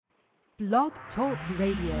Blog Talk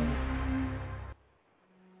Radio.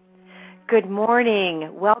 Good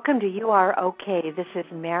morning. Welcome to You Are Okay. This is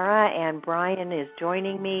Mara, and Brian is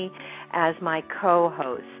joining me as my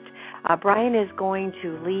co-host. Brian is going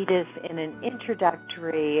to lead us in an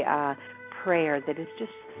introductory prayer that is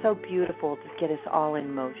just so beautiful to get us all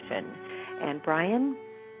in motion. And Brian?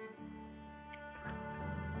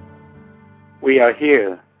 We are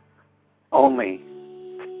here only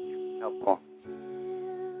helpful.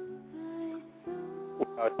 We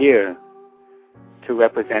are here to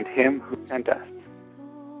represent Him who sent us.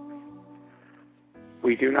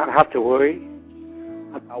 We do not have to worry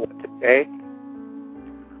about what to say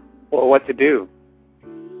or what to do,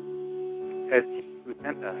 because He who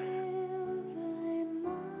sent us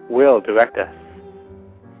will direct us.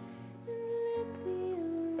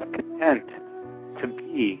 We are content to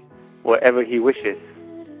be wherever He wishes,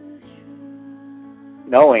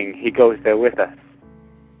 knowing He goes there with us.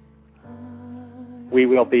 We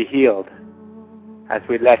will be healed as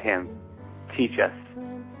we let Him teach us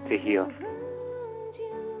to heal.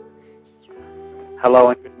 Hello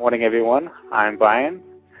and good morning, everyone. I'm Brian.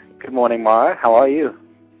 Good morning, Mara. How are you?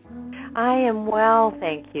 I am well,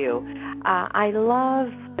 thank you. I love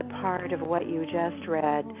the part of what you just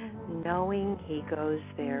read, knowing He goes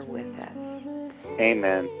there with us.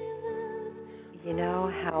 Amen. You know,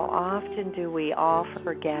 how often do we all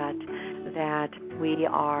forget that we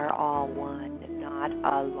are all one, not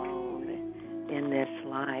alone in this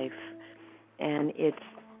life. And it's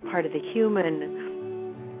part of the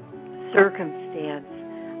human circumstance.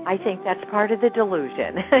 I think that's part of the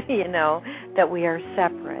delusion, you know, that we are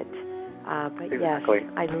separate. But exactly.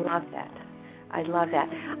 Yes, I love that. I love that.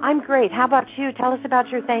 I'm great. How about you? Tell us about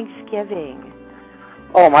your Thanksgiving.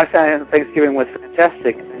 Oh, my Thanksgiving was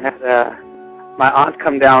fantastic. I had my aunt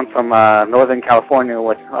come down from Northern California,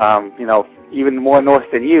 which, even more north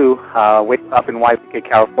than you, way up in Waikiki,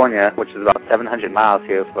 California, which is about 700 miles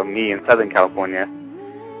here from me in Southern California.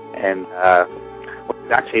 And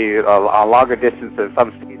it's actually a longer distance than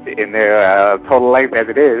some states in their total length as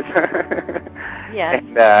it is. Yes.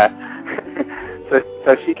 And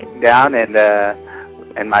so she came down,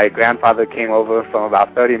 and my grandfather came over from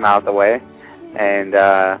about 30 miles away, and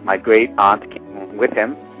my great aunt came with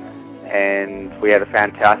him, and we had a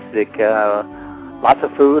fantastic, lots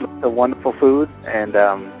of food, lots of wonderful food, and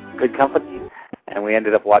good company, and we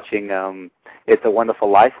ended up watching It's a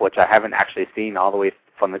Wonderful Life, which I haven't actually seen all the way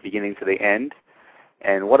from the beginning to the end,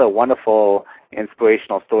 and what a wonderful,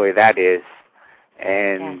 inspirational story that is,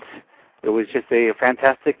 and Yes. It was just a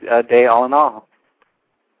fantastic day all in all.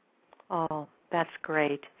 Oh, that's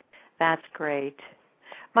great. That's great.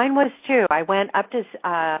 Mine was too. I went up to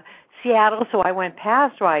Seattle, so I went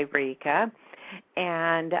past Wairika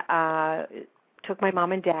and took my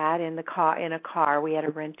mom and dad in a car. We had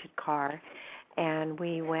a rented car, and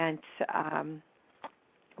we went up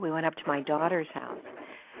to my daughter's house,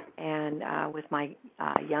 and with my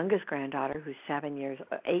youngest granddaughter, who's 8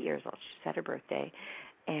 years old. She had her birthday.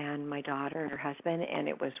 And my daughter and her husband, and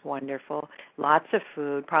it was wonderful. Lots of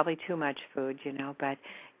food, probably too much food, you know, but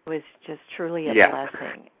it was just truly a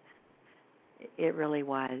blessing. It really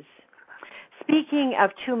was. Speaking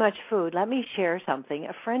of too much food, let me share something.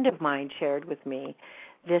 A friend of mine shared with me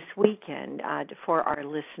this weekend for our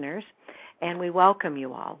listeners, and we welcome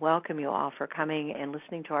you all for coming and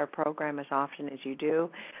listening to our program as often as you do.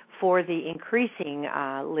 For the increasing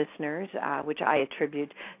listeners, which I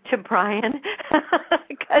attribute to Brian,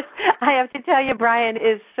 because I have to tell you, Brian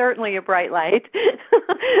is certainly a bright light.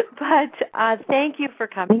 But thank you for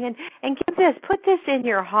coming, and put this in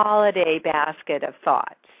your holiday basket of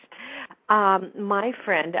thoughts. My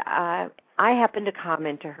friend, I happened to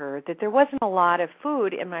comment to her that there wasn't a lot of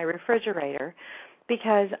food in my refrigerator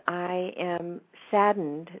because I am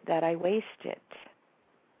saddened that I waste it.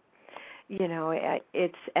 You know,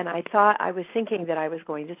 and I was thinking that I was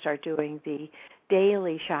going to start doing the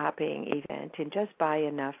daily shopping event and just buy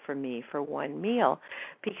enough for me for one meal,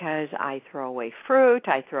 because I throw away fruit,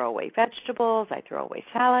 I throw away vegetables, I throw away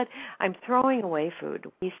salad. I'm throwing away food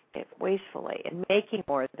wastefully and making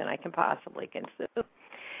more than I can possibly consume.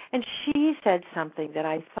 And she said something that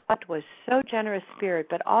I thought was so generous spirit,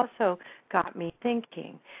 but also got me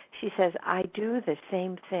thinking. She says, I do the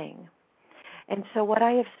same thing. And so what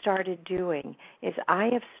I have started doing is I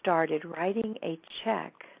have started writing a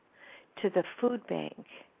check to the food bank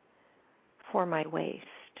for my waste.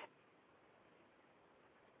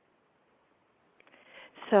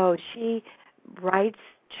 So she writes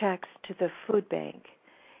checks to the food bank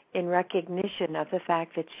in recognition of the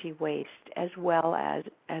fact that she wastes as well as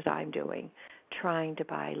I'm doing trying to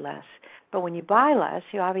buy less. But when you buy less,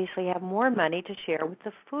 you obviously have more money to share with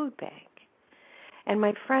the food bank. And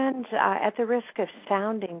my friends, at the risk of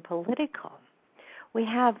sounding political, we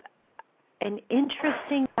have an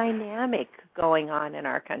interesting dynamic going on in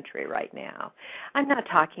our country right now. I'm not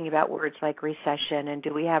talking about words like recession and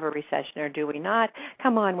do we have a recession or do we not.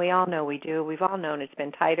 Come on, we all know we do. We've all known it's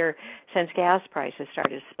been tighter since gas prices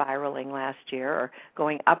started spiraling last year or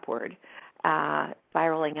going upward,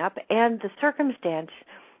 spiraling up. And the circumstance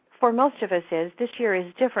for most of us is this year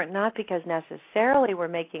is different, not because necessarily we're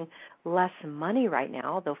making less money right now,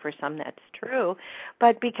 although for some that's true,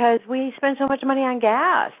 but because we spend so much money on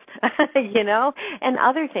gas, and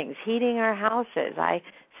other things, heating our houses. I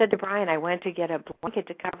said to Brian, I went to get a blanket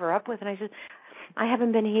to cover up with, and I said, I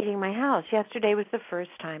haven't been heating my house. Yesterday was the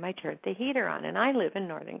first time I turned the heater on, and I live in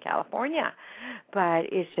Northern California, but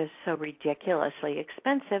it's just so ridiculously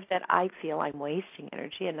expensive that I feel I'm wasting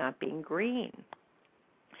energy and not being green.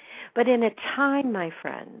 But in a time, my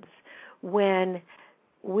friends, when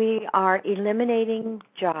we are eliminating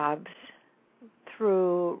jobs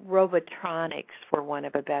through robotronics, for want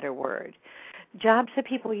of a better word, jobs that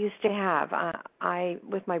people used to have.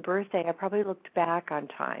 With my birthday, I probably looked back on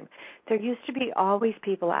time. There used to be always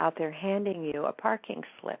people out there handing you a parking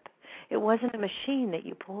slip. It wasn't a machine that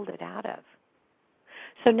you pulled it out of.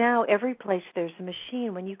 So now every place there's a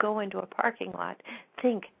machine. When you go into a parking lot,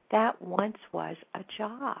 think that once was a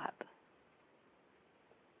job.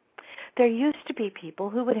 There used to be people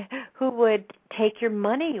who would take your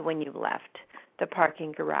money when you left the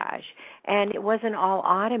parking garage, and it wasn't all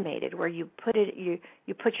automated where you put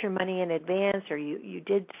your money in advance or you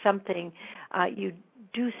did something, you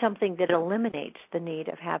do something that eliminates the need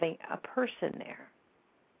of having a person there.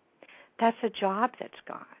 That's a job that's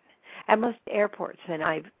gone. At most airports, and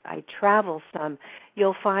I travel some,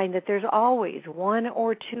 you'll find that there's always one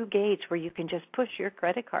or two gates where you can just push your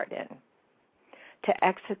credit card in to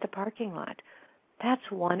exit the parking lot. That's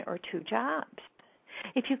one or two jobs.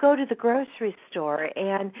 If you go to the grocery store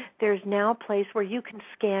and there's now a place where you can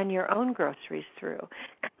scan your own groceries through,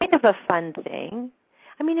 kind of a fun thing.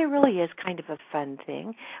 I mean, it really is kind of a fun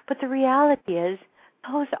thing, but the reality is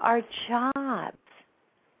those are jobs.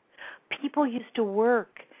 People used to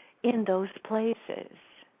work in those places.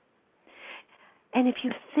 And if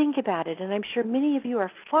you think about it, and I'm sure many of you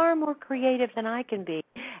are far more creative than I can be,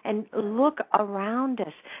 and look around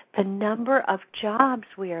us, the number of jobs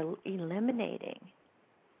we are eliminating.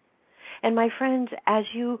 And my friends, as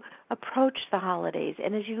you approach the holidays,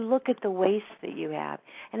 and as you look at the waste that you have,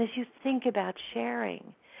 and as you think about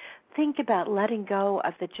sharing, think about letting go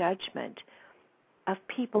of the judgment of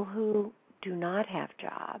people who do not have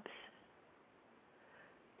jobs,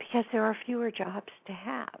 because there are fewer jobs to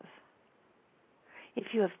have.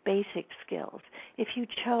 If you have basic skills, if you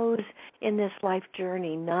chose in this life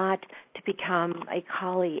journey not to become a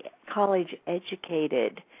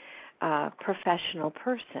college-educated professional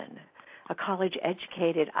person, a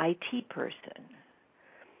college-educated IT person,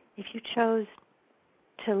 if you chose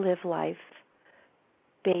to live life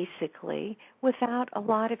basically without a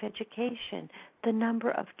lot of education, the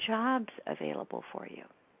number of jobs available for you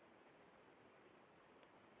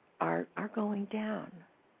are going down.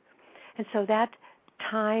 And so that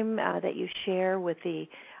time that you share with the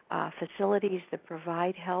facilities that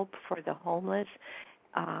provide help for the homeless,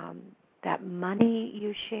 that money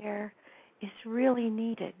you share is really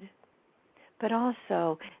needed. But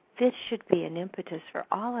also, this should be an impetus for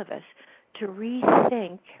all of us to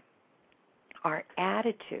rethink our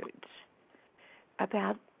attitudes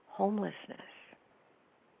about homelessness.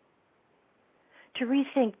 To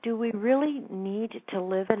rethink, do we really need to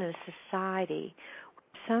live in a society where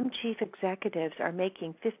some chief executives are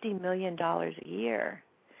making $50 million a year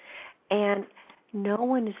and no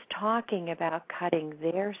one is talking about cutting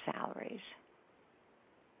their salaries?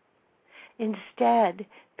 Instead,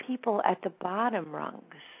 people at the bottom rungs,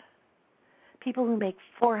 people who make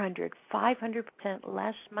 400, 500%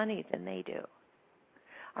 less money than they do,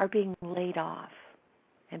 are being laid off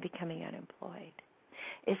and becoming unemployed.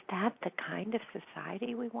 Is that the kind of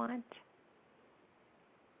society we want?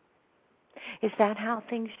 Is that how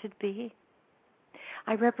things should be?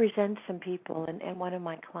 I represent some people, and one of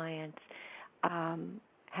my clients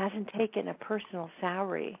hasn't taken a personal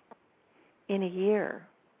salary in a year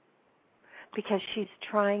because she's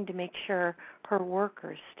trying to make sure her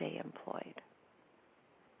workers stay employed.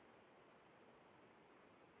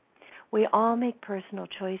 We all make personal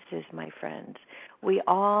choices, my friends. We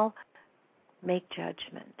all make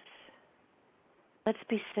judgments. Let's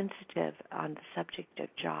be sensitive on the subject of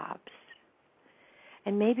jobs.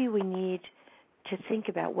 And maybe we need to think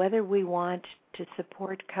about whether we want to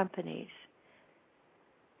support companies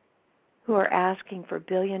who are asking for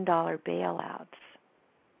billion-dollar bailouts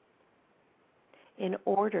in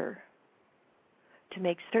order to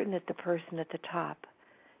make certain that the person at the top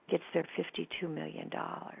gets their $52 million.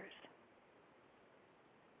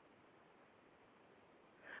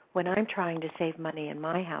 When I'm trying to save money in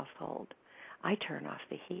my household, I turn off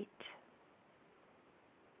the heat.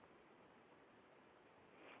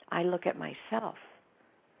 I look at myself.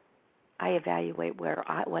 I evaluate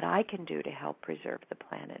what I can do to help preserve the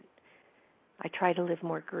planet. I try to live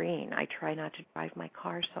more green. I try not to drive my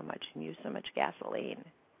car so much and use so much gasoline.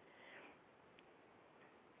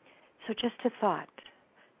 So just a thought.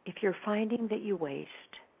 If you're finding that you waste,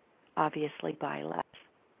 obviously buy less.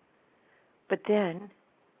 But then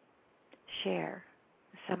share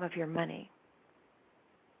some of your money.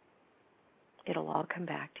 It'll all come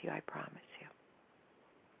back to you, I promise you.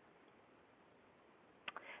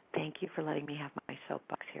 Thank you for letting me have my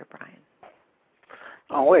soapbox here, Brian.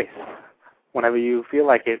 Always. Whenever you feel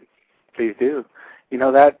like it, please do. You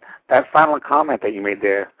know, that final comment that you made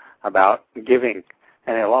there about giving,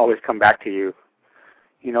 and it'll always come back to you.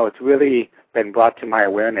 You know, it's really been brought to my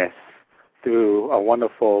awareness through a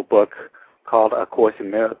wonderful book called A Course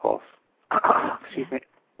in Miracles. Excuse me.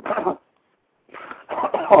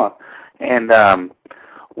 And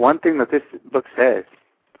one thing that this book says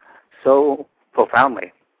so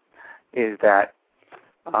profoundly is that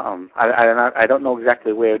I don't know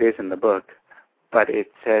exactly where it is in the book, but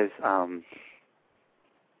it says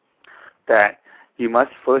that you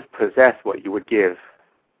must first possess what you would give.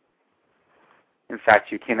 In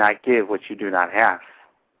fact, you cannot give what you do not have.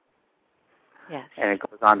 Yes. And it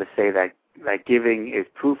goes on to say that giving is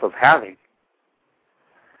proof of having,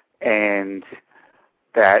 and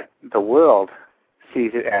that the world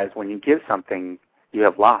sees it as when you give something, you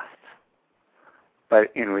have lost.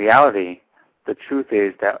 But in reality, the truth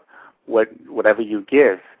is that whatever you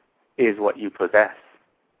give is what you possess.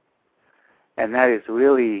 And that is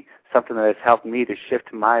really something that has helped me to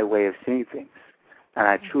shift my way of seeing things. And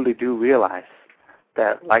I truly do realize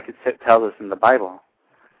that, like it tells us in the Bible,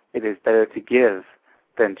 it is better to give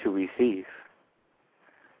than to receive.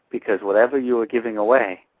 Because whatever you are giving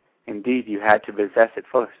away, indeed you had to possess it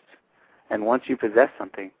first. And once you possess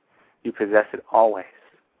something, you possess it always.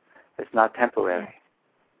 It's not temporary.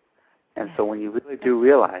 And so when you really do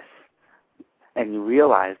realize, and you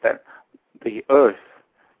realize that the earth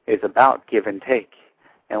is about give and take,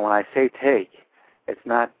 and when I say take, it's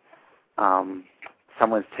not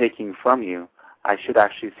someone's taking from you. I should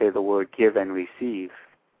actually say the word give and receive.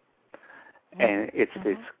 And it's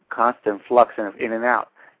this constant flux of in and out.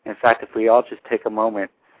 In fact, if we all just take a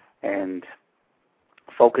moment and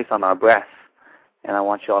focus on our breath, and I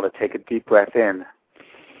want you all to take a deep breath in,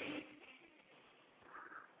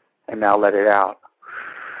 and now let it out.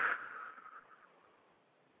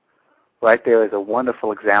 Right there is a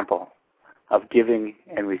wonderful example of giving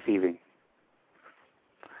and receiving.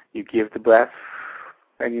 You give the breath,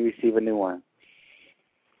 and you receive a new one.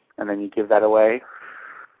 And then you give that away,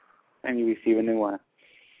 and you receive a new one.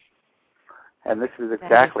 And this is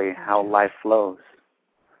exactly how life flows.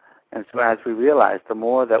 And so as we realize, the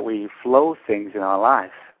more that we flow things in our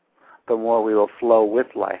life, the more we will flow with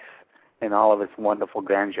life in all of its wonderful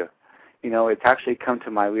grandeur. You know, it's actually come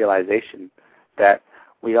to my realization that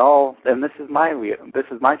we all, and this is my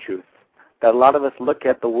truth, that a lot of us look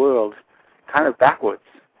at the world kind of backwards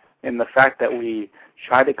in the fact that we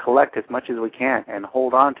try to collect as much as we can and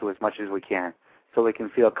hold on to as much as we can so we can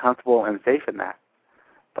feel comfortable and safe in that.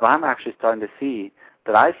 But I'm actually starting to see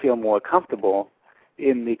that I feel more comfortable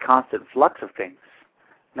in the constant flux of things,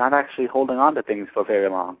 not actually holding on to things for very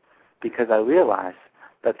long, because I realize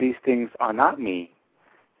that these things are not me,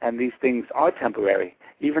 and these things are temporary.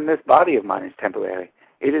 Even this body of mine is temporary.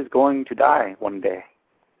 It is going to die one day.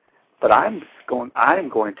 But I am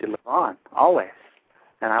going to live on always,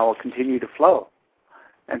 and I will continue to flow.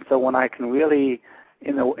 And so when I can really,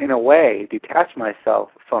 in a way, detach myself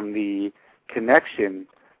from the connection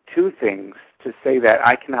to things to say that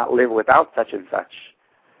I cannot live without such and such,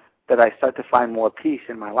 that I start to find more peace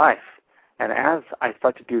in my life. And as I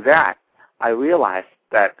start to do that, I realize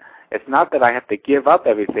that it's not that I have to give up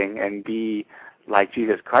everything and be like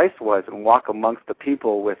Jesus Christ was and walk amongst the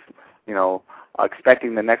people with, you know,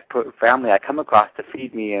 expecting the next family I come across to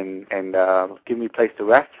feed me and give me a place to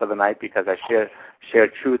rest for the night because I share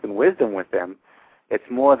truth and wisdom with them. It's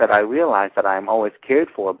more that I realize that I am always cared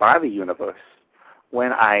for by the universe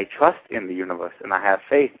when I trust in the universe and I have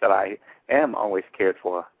faith that I am always cared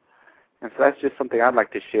for. And so that's just something I'd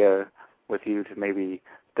like to share with you to maybe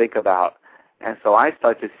think about. And so I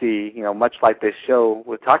start to see, you know, much like this show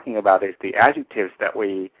we're talking about is the adjectives that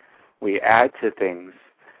we add to things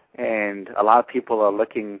And a lot of people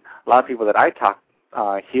that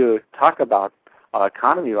I hear talk about our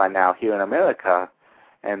economy right now here in America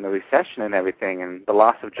and the recession and everything and the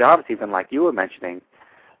loss of jobs, even like you were mentioning,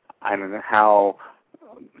 and how,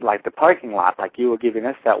 like the parking lot, like you were giving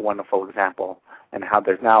us that wonderful example, and how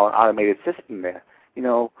there's now an automated system there. You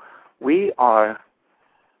know, we are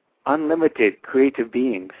unlimited creative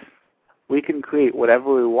beings. We can create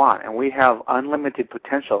whatever we want, and we have unlimited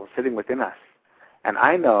potential sitting within us. And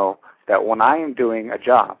I know that when I am doing a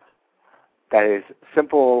job that is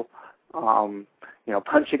simple,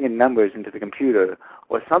 punching in numbers into the computer,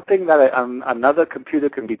 or something that another computer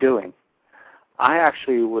can be doing, I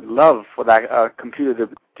actually would love for that computer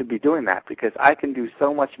to be doing that, because I can do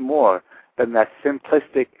so much more than that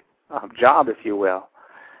simplistic job, if you will.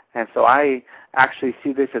 And so I actually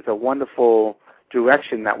see this as a wonderful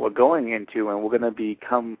direction that we're going into, and we're going to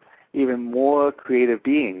become even more creative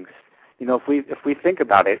beings. You know, if we think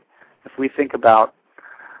about it, if we think about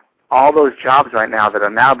all those jobs right now that are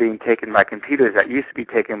now being taken by computers that used to be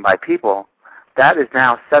taken by people, that has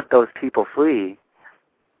now set those people free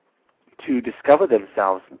to discover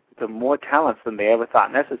themselves, to more talents than they ever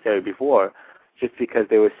thought necessary before, just because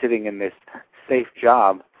they were sitting in this safe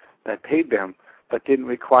job that paid them but didn't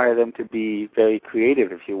require them to be very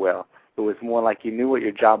creative, if you will. It was more like you knew what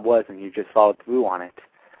your job was and you just followed through on it.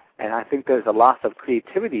 And I think there's a loss of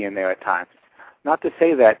creativity in there at times. Not to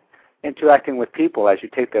say that interacting with people as you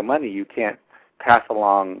take their money, you can't pass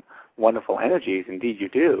along wonderful energies. Indeed you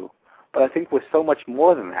do. But I think we're so much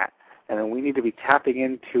more than that. And we need to be tapping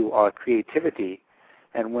into our creativity.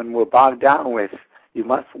 And when we're bogged down with, you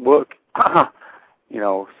must work,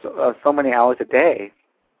 so many hours a day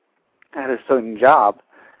at a certain job,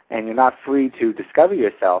 and you're not free to discover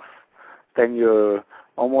yourself, then you're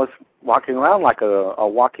almost walking around like a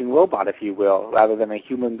walking robot, if you will, rather than a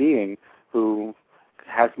human being who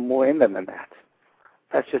has more in them than that.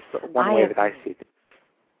 That's just one way that I see it.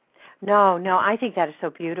 No, I think that is so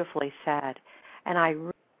beautifully said, and I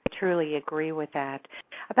really, truly agree with that.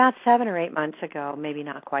 About 7 or 8 months ago, maybe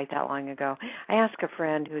not quite that long ago, I asked a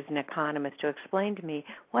friend who's an economist to explain to me,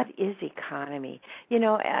 what is economy? You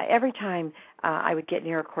know, every time I would get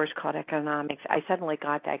near a course called economics, I suddenly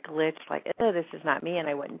got that glitch, like, this is not me, and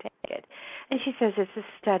I wouldn't take it. And she says, it's a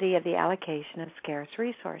study of the allocation of scarce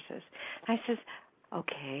resources. And I says,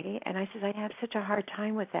 okay. And I says, I have such a hard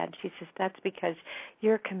time with that. And she says, that's because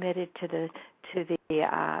you're committed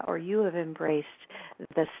or you have embraced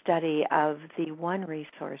the study of the one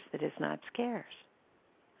resource that is not scarce,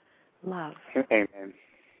 love. Amen.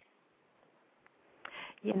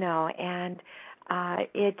 You know, and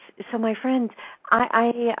so my friends,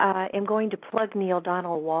 I am going to plug Neale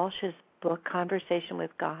Donald Walsh's book, Conversation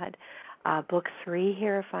with God, book 3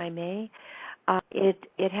 here, if I may.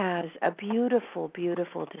 It has a beautiful,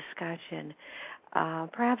 beautiful discussion.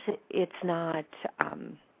 Perhaps it's not.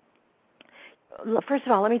 First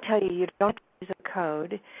of all, let me tell you, you don't have to use a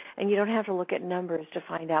code, and you don't have to look at numbers to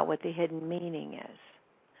find out what the hidden meaning is.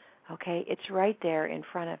 Okay, it's right there in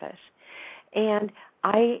front of us. And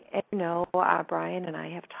I know Brian and I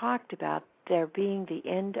have talked about there being the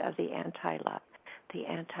end of the anti-love, the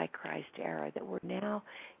Antichrist era, that we're now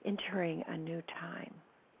entering a new time.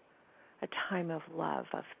 A time of love,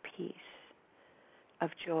 of peace,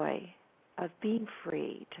 of joy, of being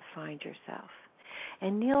free to find yourself.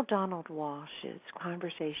 And Neale Donald Walsh's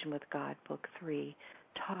Conversation with God, Book 3,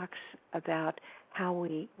 talks about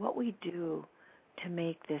what we do to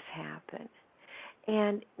make this happen.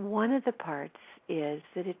 And one of the parts is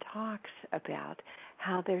that it talks about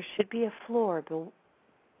how there should be a floor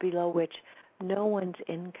below which no one's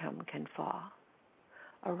income can fall.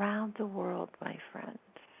 Around the world, my friends.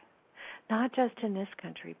 Not just in this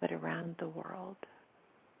country, but around the world.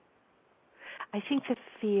 I think the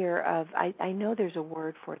fear of, I know there's a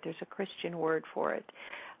word for it, there's a Christian word for it,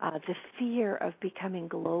 the fear of becoming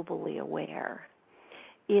globally aware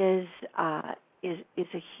is a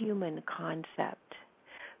human concept.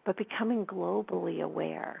 But becoming globally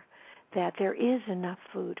aware that there is enough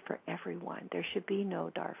food for everyone. There should be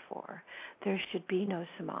no Darfur. There should be no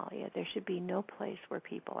Somalia. There should be no place where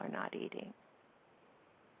people are not eating.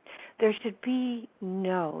 There should be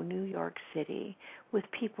no New York City with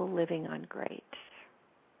people living on grates.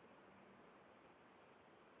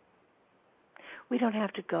 We don't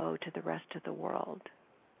have to go to the rest of the world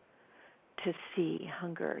to see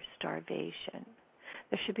hunger, starvation.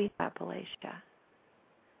 There should be Appalachia.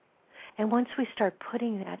 And once we start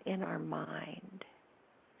putting that in our mind,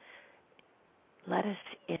 let us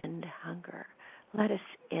end hunger. Let us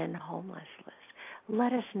end homelessness.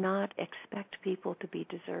 Let us not expect people to be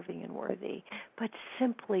deserving and worthy, but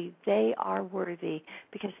simply they are worthy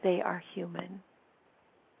because they are human.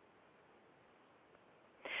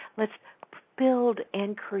 Let's build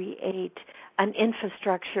and create an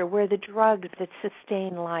infrastructure where the drugs that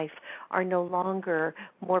sustain life are no longer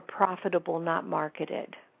more profitable, not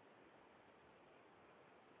marketed.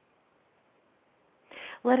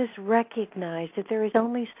 Let us recognize that there is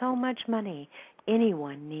only so much money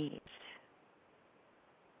anyone needs.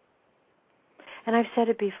 And I've said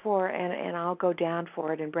it before, and I'll go down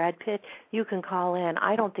for it. And Brad Pitt, you can call in.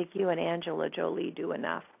 I don't think you and Angela Jolie do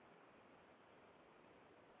enough.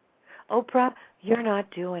 Oprah, you're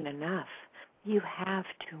not doing enough. You have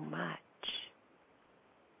too much.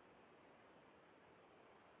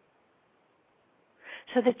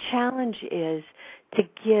 So the challenge is to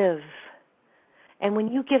give. And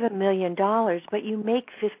when you give $1 million, but you make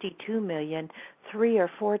 $52 million 3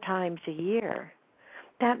 or 4 times a year,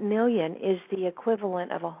 that $1 million is the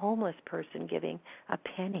equivalent of a homeless person giving a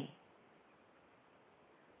penny.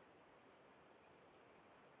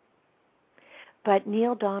 But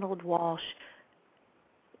Neil Donald Walsh,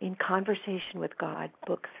 in Conversation with God,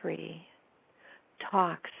 Book 3,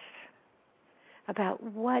 talks about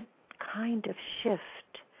what kind of shift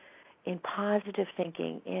in positive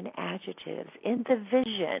thinking, in adjectives, in the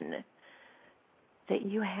vision that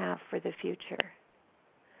you have for the future,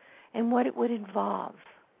 and what it would involve.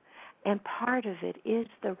 And part of it is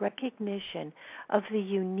the recognition of the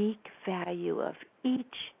unique value of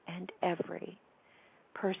each and every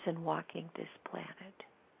person walking this planet.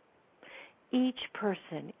 Each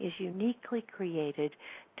person is uniquely created,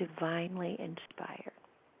 divinely inspired.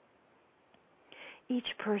 Each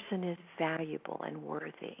person is valuable and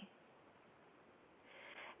worthy.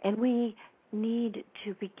 And we need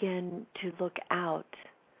to begin to look out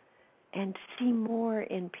and see more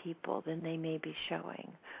in people than they may be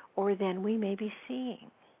showing or than we may be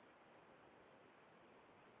seeing.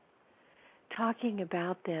 Talking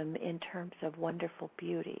about them in terms of wonderful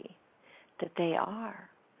beauty that they are,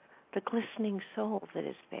 the glistening soul that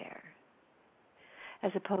is there,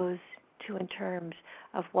 as opposed to in terms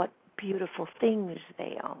of what beautiful things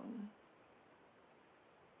they own.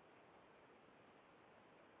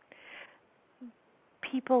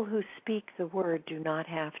 People who speak the word do not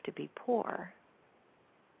have to be poor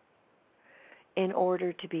in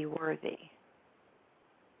order to be worthy.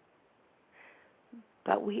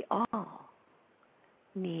 But we all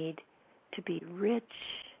need to be rich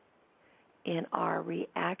in our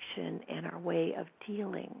reaction and our way of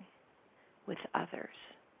dealing with others.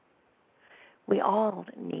 We all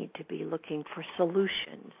need to be looking for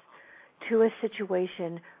solutions to a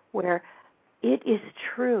situation where it is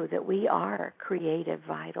true that we are creative,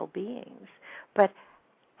 vital beings, but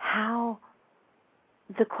how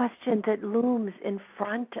the question that looms in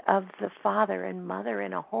front of the father and mother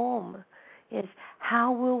in a home is,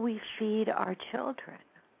 how will we feed our children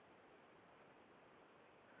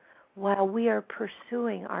while we are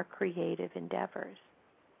pursuing our creative endeavors?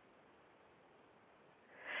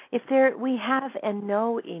 If we have and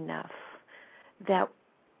know enough that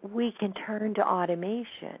we can turn to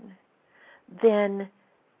automation, then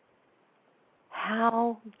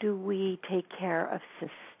how do we take care of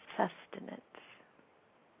sustenance?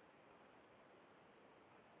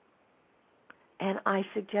 And I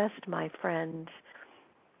suggest, my friends,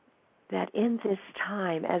 that in this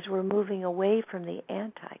time, as we're moving away from the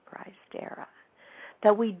Antichrist era,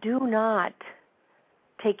 that we do not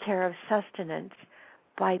take care of sustenance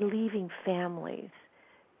by leaving families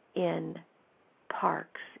in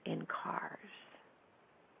parks, in cars,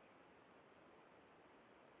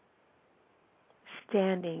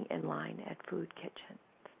 standing in line at food kitchens.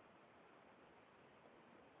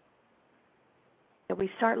 That we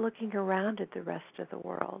start looking around at the rest of the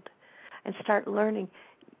world and start learning.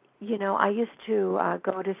 You know, I used to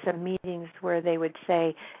go to some meetings where they would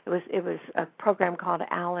say, it was a program called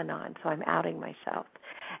Al-Anon, so I'm outing myself.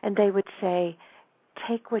 And they would say,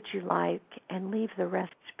 take what you like and leave the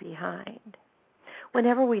rest behind.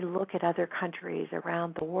 Whenever we look at other countries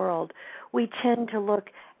around the world, we tend to look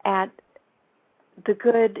at the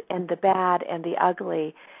good and the bad and the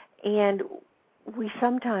ugly, and we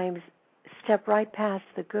sometimes step right past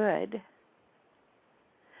the good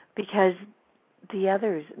because the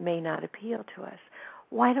others may not appeal to us.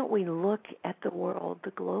 Why don't we look at the world,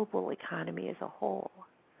 the global economy as a whole,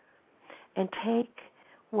 and take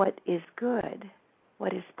what is good,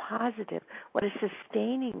 what is positive, what is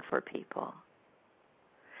sustaining for people,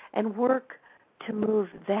 and work to move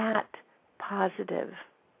that positive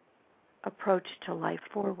approach to life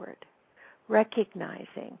forward,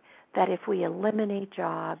 recognizing that if we eliminate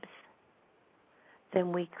jobs,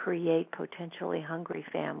 then we create potentially hungry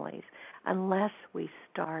families unless we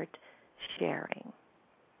start sharing.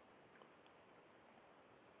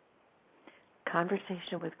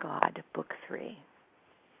 Conversation with God, Book 3.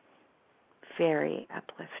 Very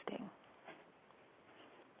uplifting.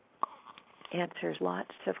 Answers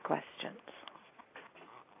lots of questions.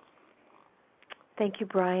 Thank you,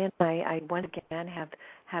 Brian. I once again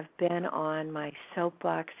have been on my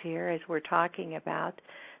soapbox here as we're talking about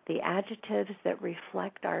the adjectives that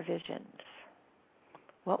reflect our visions.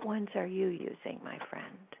 What ones are you using, my friend?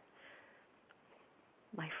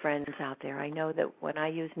 My friends out there, I know that when I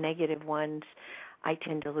use negative ones, I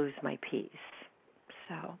tend to lose my peace.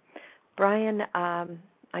 So, Brian,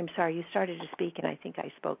 I'm sorry, you started to speak and I think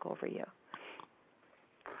I spoke over you.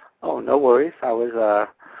 Oh, no worries. I was,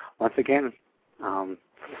 once again,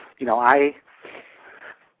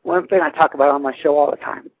 one thing I talk about on my show all the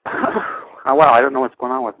time. Well, I don't know what's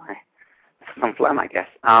going on with some phlegm, I guess.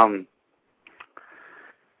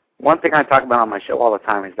 One thing I talk about on my show all the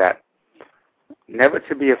time is that never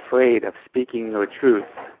to be afraid of speaking your truth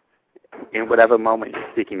in whatever moment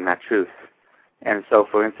you're speaking that truth. And so,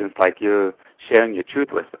 for instance, like you're sharing your truth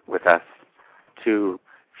with us, to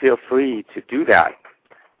feel free to do that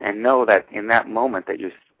and know that in that moment that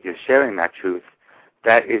you're sharing that truth,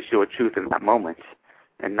 that is your truth in that moment,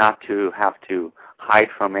 and not to have to hide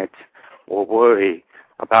from it or worry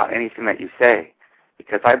about anything that you say.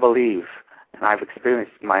 Because I believe, and I've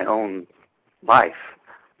experienced in my own life,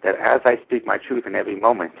 that as I speak my truth in every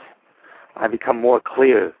moment, I become more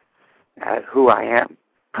clear at who I am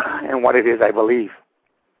and what it is I believe.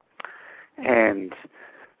 And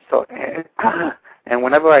so, and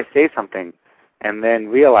whenever I say something and then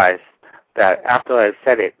realize that after I've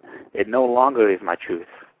said it, it no longer is my truth,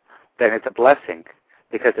 then it's a blessing,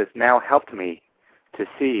 because it's now helped me to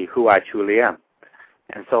see who I truly am.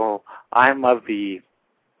 And so I'm of the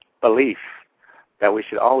belief that we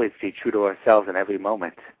should always be true to ourselves in every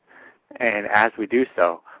moment. And as we do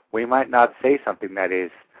so, we might not say something that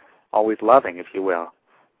is always loving, if you will,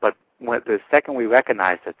 but the second we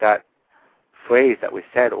recognize that phrase that we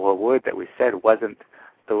said or word that we said wasn't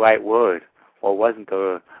the right word or wasn't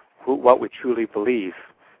what we truly believe,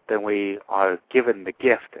 then we are given the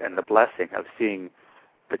gift and the blessing of seeing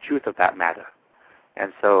the truth of that matter.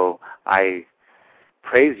 And so I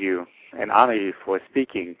praise you and honor you for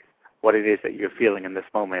speaking what it is that you're feeling in this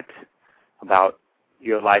moment about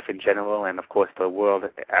your life in general and, of course, the world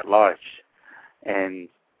at large. And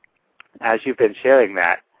as you've been sharing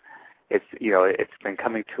that, it's been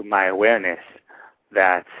coming to my awareness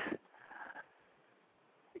that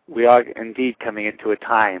we are indeed coming into a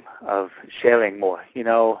time of sharing more.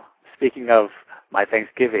 Speaking of my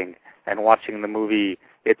Thanksgiving and watching the movie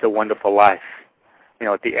It's a Wonderful Life,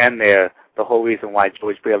 at the end there, the whole reason why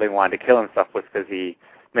George Bailey wanted to kill himself was because he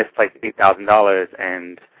misplaced $8,000,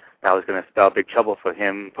 and that was going to spell big trouble for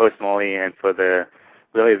him personally and for the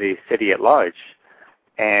city at large.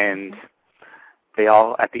 And they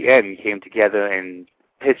all, at the end, came together and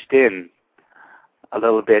pitched in a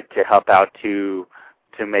little bit to help out to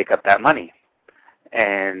make up that money.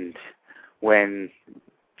 And when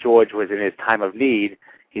George was in his time of need,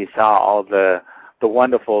 he saw all the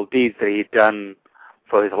wonderful deeds that he'd done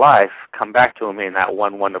for his life come back to him in that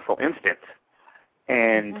one wonderful instant.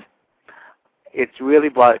 And it's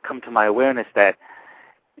really come to my awareness that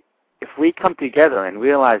if we come together and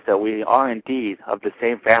realize that we are indeed of the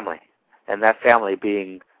same family, and that family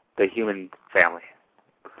being the human family,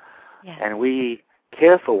 and we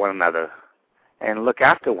care for one another and look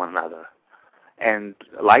after one another, and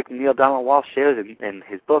like Neil Donald Walsh shares in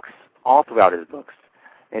his books, all throughout his books,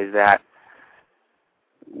 is that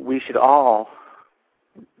we should all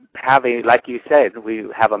have like you said, we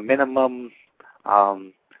have a minimum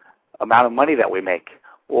amount of money that we make,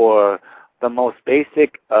 or the most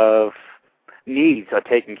basic of needs are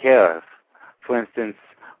taken care of. For instance,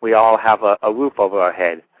 we all have a roof over our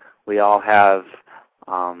head. We all have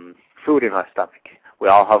food in our stomach. We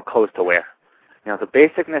all have clothes to wear. The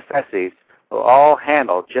basic necessities are all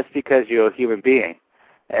handled just because you're a human being.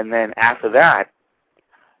 And then after that,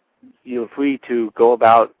 you're free to go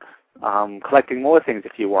about collecting more things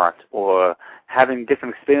if you want, or having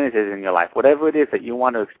different experiences in your life. Whatever it is that you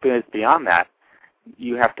want to experience beyond that,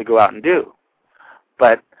 you have to go out and do.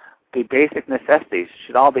 But the basic necessities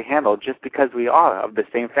should all be handled just because we are of the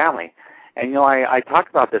same family. And, I talk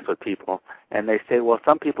about this with people, and they say, well,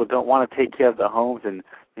 some people don't want to take care of their homes, and,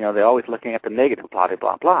 they're always looking at the negative, blah,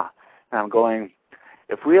 blah, blah. And I'm going,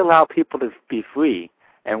 if we allow people to be free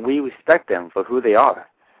and we respect them for who they are,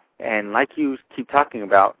 and like you keep talking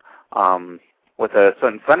about with a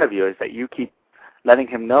certain friend of yours, that you keep letting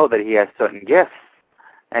him know that he has certain gifts,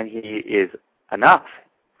 and He is enough,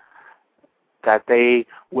 that they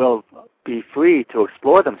will be free to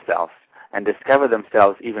explore themselves and discover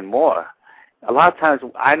themselves even more. A lot of times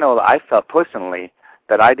I know that I felt personally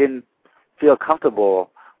that I didn't feel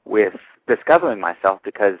comfortable with discovering myself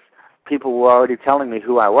because people were already telling me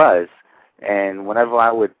who I was, and whenever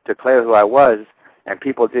I would declare who I was and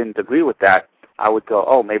people didn't agree with that, I would go,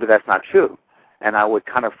 oh, maybe that's not true. And I would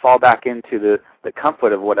kind of fall back into the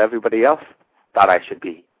comfort of what everybody else thought I should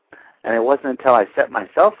be. And it wasn't until I set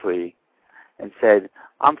myself free and said,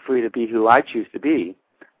 I'm free to be who I choose to be,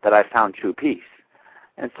 that I found true peace.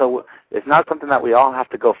 And so it's not something that we all have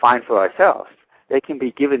to go find for ourselves. They can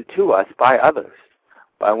be given to us by others,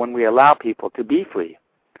 by when we allow people to be free.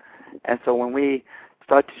 And so when we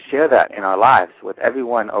start to share that in our lives with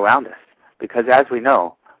everyone around us, because as we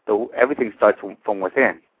know, everything starts from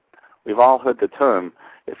within. We've all heard the term,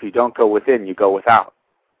 if you don't go within, you go without.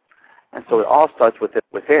 And so it all starts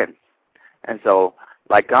within. And so,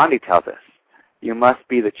 like Gandhi tells us, you must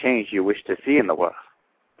be the change you wish to see in the world.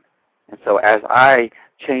 And so as I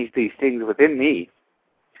change these things within me,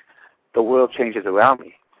 the world changes around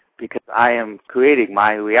me because I am creating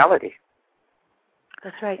my reality.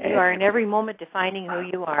 That's right. You are in every moment defining who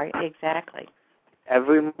you are. Exactly.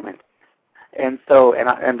 Every moment. And so,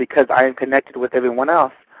 and because I am connected with everyone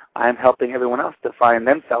else, I am helping everyone else define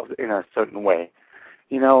themselves in a certain way.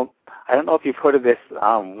 You know, I don't know if you've heard of this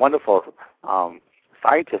wonderful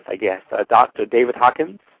scientist, I guess, Dr. David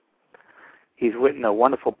Hawkins. He's written a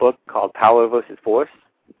wonderful book called Power versus Force.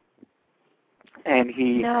 And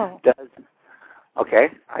he does. Okay,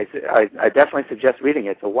 I definitely suggest reading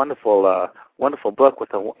it. It's a wonderful, wonderful book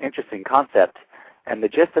with an interesting concept. And the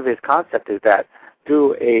gist of his concept is that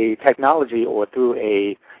through a technology or through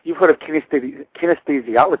you've heard of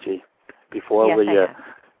kinesthesiology before? Yes,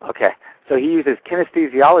 Okay, so he uses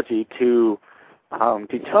kinesthesiology to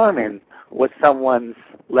determine what someone's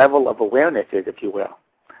level of awareness is, if you will.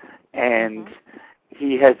 And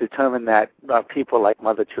he has determined that people like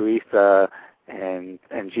Mother Teresa and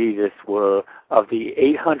Jesus were of the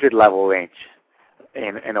 800 level range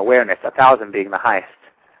in awareness, 1,000 being the highest.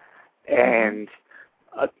 And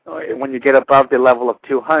when you get above the level of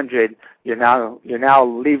 200, you're now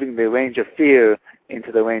leaving the range of fear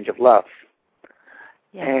into the range of love.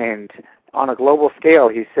 Yeah. And on a global scale,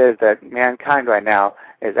 he says that mankind right now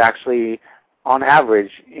is actually, on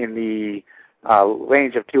average, in the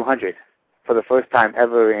range of 200 for the first time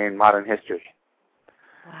ever in modern history.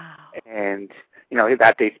 Wow. And,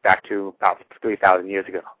 that dates back to about 3,000 years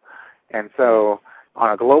ago. And so on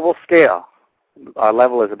a global scale, our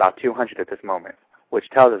level is about 200 at this moment, which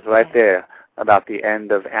tells us right there about the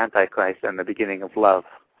end of Antichrist and the beginning of love.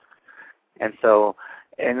 And so,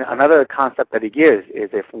 and another concept that he gives is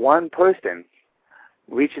if one person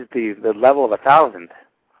reaches the level of 1,000,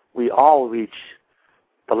 we all reach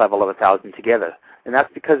the level of 1,000 together. And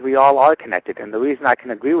that's because we all are connected. And the reason I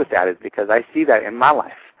can agree with that is because I see that in my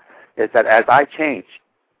life, is that as I change,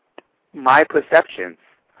 my perceptions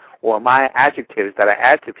or my adjectives that I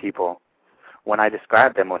add to people when I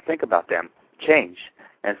describe them or think about them change.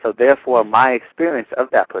 And so therefore my experience of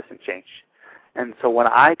that person change. And so when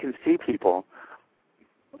I can see people,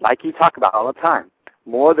 like you talk about all the time,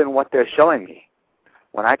 more than what they're showing me,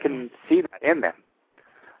 when I can see that in them,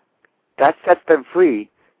 that sets them free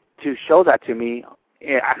to show that to me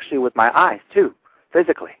actually with my eyes too,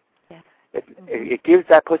 physically. It gives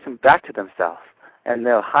that person back to themselves, and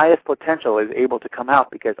their highest potential is able to come out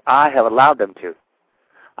because I have allowed them to.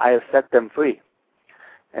 I have set them free.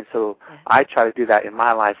 And so I try to do that in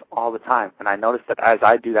my life all the time, and I notice that as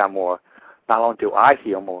I do that more, not only do I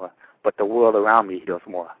heal more, but the world around me heals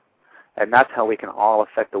more. And that's how we can all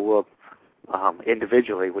affect the world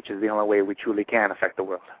individually, which is the only way we truly can affect the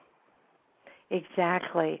world.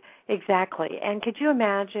 Exactly. And could you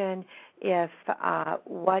imagine if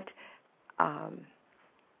what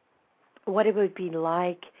it would be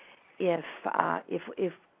like if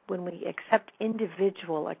when we accept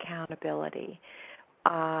individual accountability,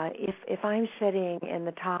 if I'm sitting in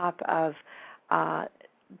the top of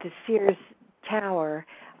the Sears Tower,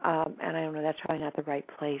 and I don't know, that's probably not the right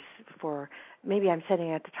place for, maybe I'm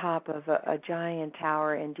sitting at the top of a giant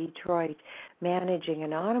tower in Detroit managing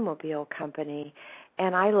an automobile company,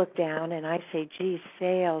 and I look down and I say, geez,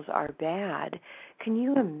 sales are bad. Can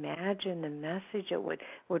you imagine the message it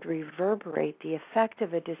would reverberate, the effect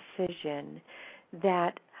of a decision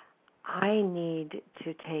that I need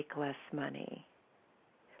to take less money?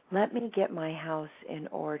 Let me get my house in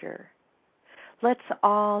order. Let's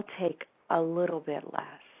all take a little bit less,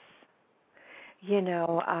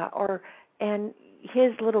 and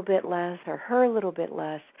his little bit less or her little bit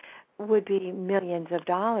less would be millions of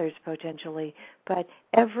dollars potentially, but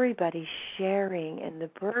everybody sharing in the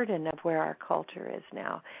burden of where our culture is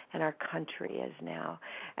now and our country is now,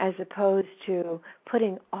 as opposed to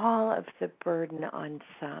putting all of the burden on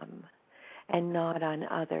some and not on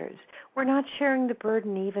others. We're not sharing the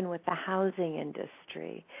burden even with the housing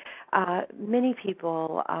industry. Many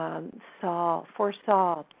people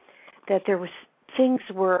foresaw that things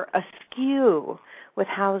were askew with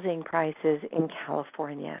housing prices in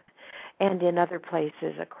California and in other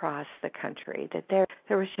places across the country, that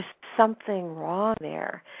there was just something wrong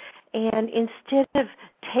there. And instead of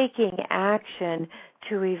taking action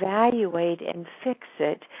to evaluate and fix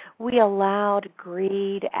it, we allowed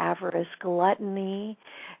greed, avarice, gluttony,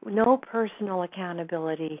 no personal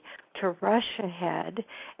accountability to rush ahead.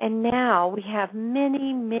 And now we have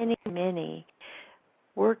many, many, many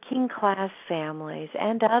working class families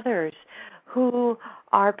and others who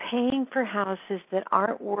are paying for houses that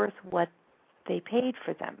aren't worth what they paid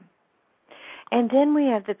for them. And then we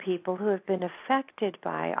have the people who have been affected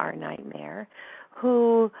by our nightmare,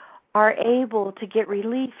 who are able to get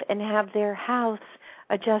relief and have their house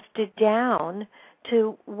adjusted down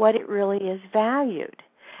to what it really is valued.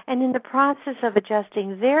 And in the process of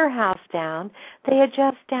adjusting their house down, they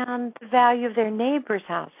adjust down the value of their neighbors'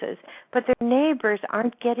 houses, but their neighbors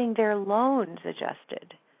aren't getting their loans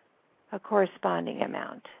adjusted a corresponding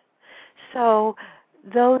amount. So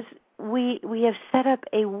we have set up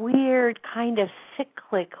a weird kind of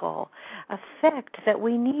cyclical effect that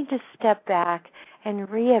we need to step back and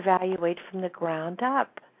reevaluate from the ground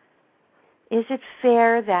up. Is it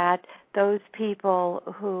fair that those people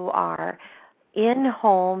who are in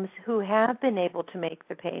homes, who have been able to make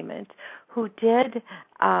the payments, who did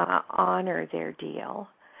honor their deal,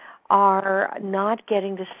 are not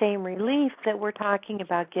getting the same relief that we're talking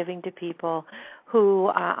about giving to people who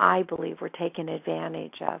I believe were taken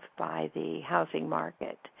advantage of by the housing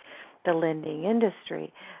market, the lending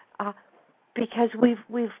industry, because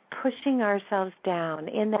we've pushing ourselves down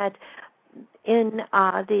in that. In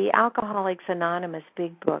the Alcoholics Anonymous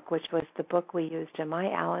Big Book, which was the book we used in my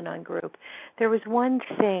Al-Anon group, there was one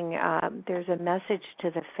thing, there's a message to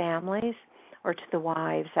the families, or to the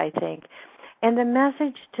wives, I think. And the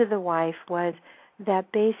message to the wife was that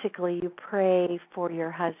basically you pray for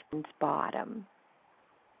your husband's bottom.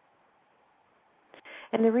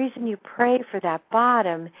 And the reason you pray for that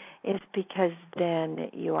bottom is because then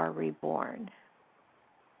you are reborn.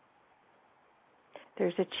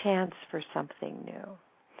 There's a chance for something new.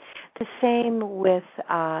 The same with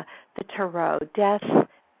the tarot. Death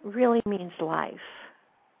really means life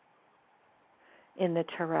in the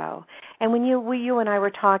tarot. And when you and I were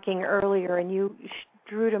talking earlier, and you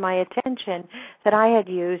drew to my attention that I had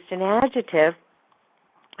used an adjective,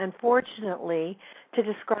 unfortunately, to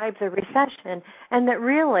describe the recession, and that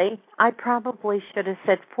really I probably should have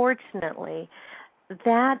said fortunately,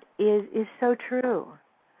 that is so true.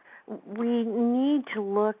 We need to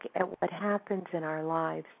look at what happens in our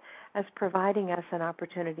lives as providing us an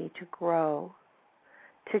opportunity to grow,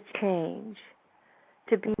 to change,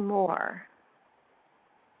 to be more,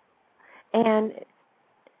 and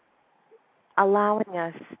allowing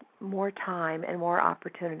us more time and more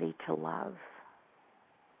opportunity to love,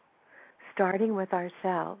 starting with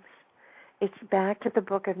ourselves. It's back to the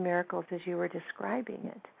Book of Miracles as you were describing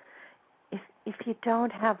it. If you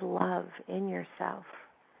don't have love in yourself,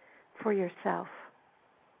 for yourself,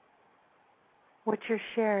 what you're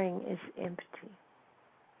sharing is empty.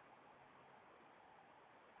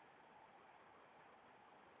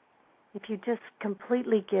 If you just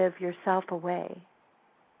completely give yourself away,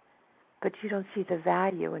 but you don't see the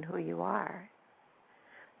value in who you are,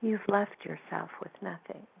 you've left yourself with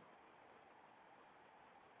nothing.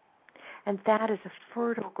 And that is a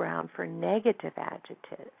fertile ground for negative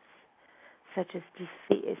adjectives, such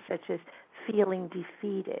as feeling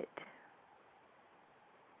defeated,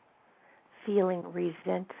 feeling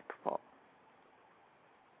resentful,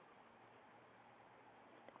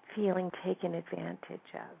 feeling taken advantage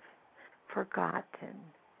of, forgotten,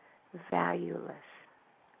 valueless,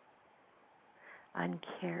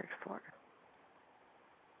 uncared for.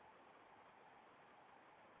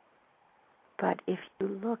 But if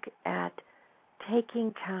you look at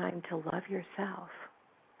taking time to love yourself,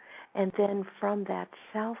 and then from that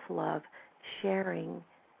self-love, sharing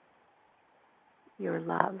your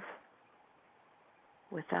love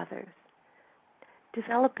with others,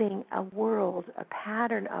 developing a world, a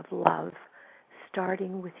pattern of love,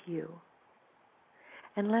 starting with you,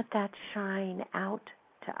 and let that shine out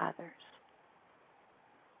to others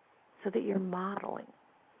so that you're modeling.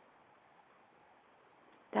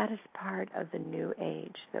 That is part of the new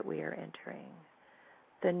age that we are entering,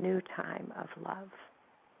 the new time of love?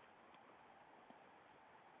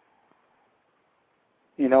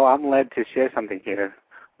 I'm led to share something here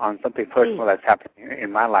on something personal that's happening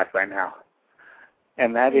in my life right now.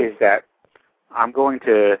 And that is that I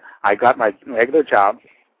got my regular job,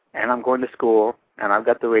 and I'm going to school, and I've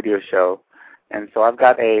got the radio show, and so I've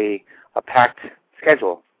got a packed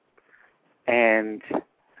schedule. And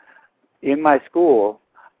in my school,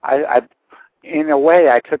 in a way,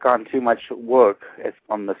 I took on too much work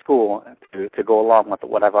from the school to go along with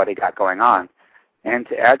what I've already got going on. And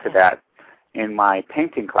to add to that, in my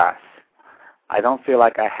painting class, I don't feel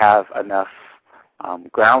like I have enough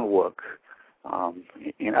groundwork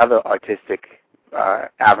in other artistic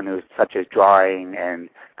avenues such as drawing and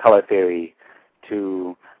color theory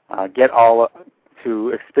to to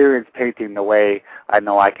experience painting the way I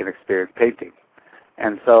know I can experience painting.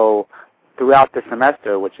 And so throughout the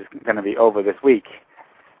semester, which is going to be over this week,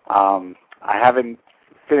 I haven't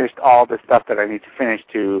finished all the stuff that I need to finish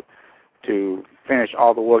to finish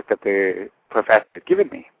all the work that the professor has given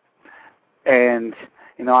me. And,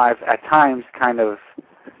 I've at times kind of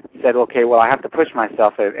said, okay, well, I have to push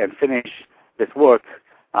myself and finish this work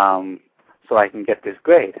so I can get this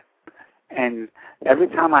grade. And every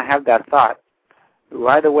time I have that thought,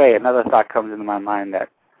 right away another thought comes into my mind that,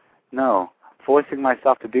 no, forcing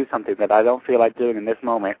myself to do something that I don't feel like doing in this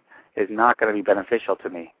moment is not going to be beneficial to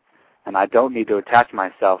me. And I don't need to attach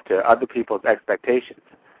myself to other people's expectations.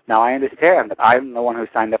 Now, I understand that I'm the one who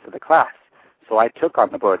signed up for the class, so I took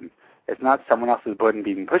on the burden. It's not someone else's burden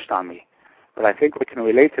being pushed on me. But I think we can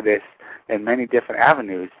relate to this in many different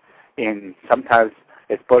avenues. Sometimes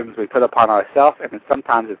it's burdens we put upon ourselves, and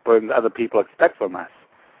sometimes it's burdens other people expect from us.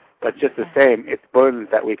 But just the same, it's burdens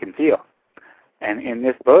that we can feel. And in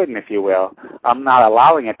this burden, if you will, I'm not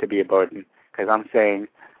allowing it to be a burden because I'm saying,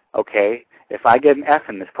 okay, if I get an F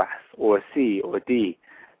in this class, or a C, or a D,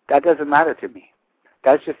 that doesn't matter to me.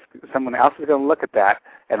 That's just someone else is going to look at that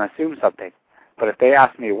and assume something. But if they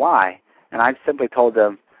ask me why, and I simply told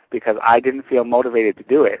them because I didn't feel motivated to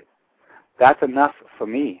do it, that's enough for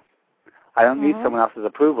me. I don't need someone else's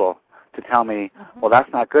approval to tell me, well,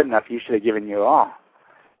 that's not good enough, you should have given your all.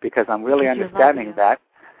 Because I'm really understanding that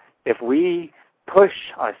if we push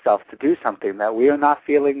ourselves to do something that we are not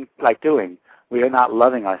feeling like doing, we are not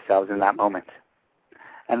loving ourselves in that moment.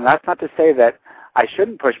 And that's not to say that I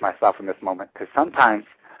shouldn't push myself in this moment, because sometimes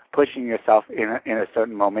pushing yourself in a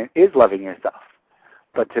certain moment is loving yourself.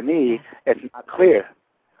 But to me, it's not clear.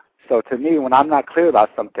 So to me, when I'm not clear about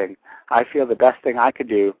something, I feel the best thing I could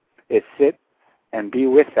do is sit and be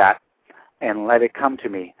with that and let it come to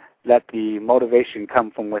me. Let the motivation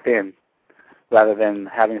come from within rather than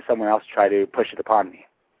having someone else try to push it upon me.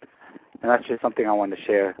 And that's just something I wanted to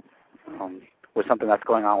share with something that's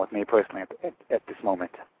going on with me personally at this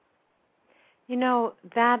moment.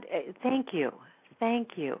 Thank you.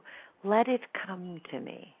 Thank you. Let it come to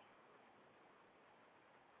me.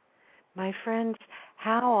 My friends,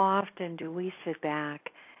 how often do we sit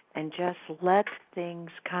back and just let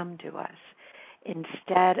things come to us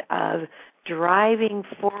instead of driving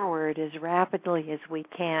forward as rapidly as we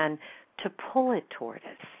can to pull it toward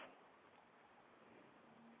us?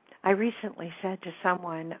 I recently said to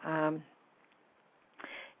someone,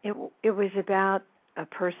 it was about a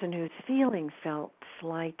person whose feelings felt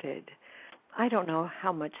slighted. I don't know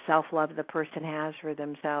how much self-love the person has for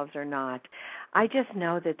themselves or not. I just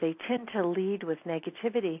know that they tend to lead with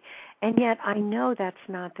negativity, and yet I know that's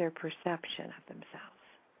not their perception of themselves.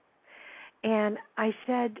 And I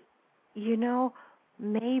said,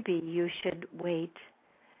 maybe you should wait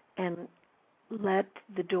and let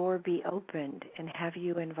the door be opened and have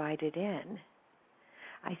you invited in.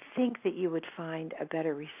 I think that you would find a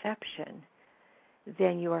better reception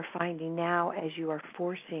than you are finding now as you are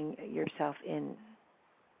forcing yourself in.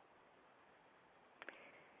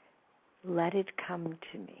 Let it come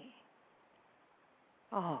to me.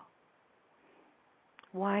 Oh,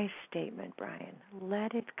 wise statement, Brian.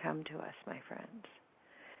 Let it come to us, my friends.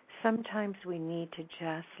 Sometimes we need to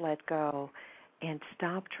just let go and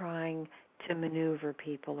stop trying to maneuver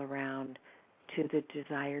people around to the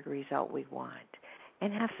desired result we want.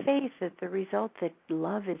 And have faith that the result that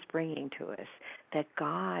love is bringing to us, that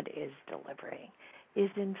God is delivering, is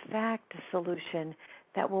in fact a solution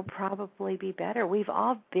that will probably be better. We've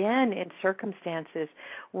all been in circumstances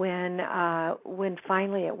when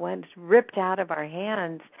finally it went ripped out of our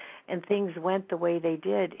hands and things went the way they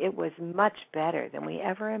did. It was much better than we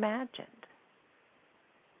ever imagined.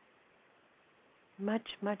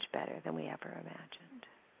 Much, much better than we ever imagined.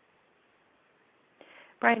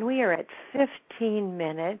 Brian, we are at 15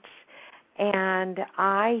 minutes, and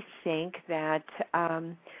I think that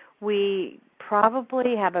we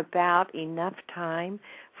probably have about enough time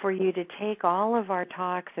for you to take all of our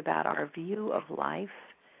talks about our view of life,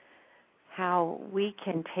 how we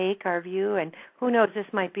can take our view, and who knows, this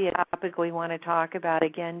might be a topic we want to talk about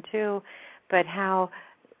again too, but how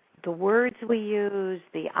the words we use,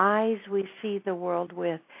 the eyes we see the world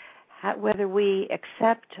with, whether we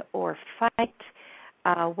accept or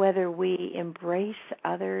fight, whether we embrace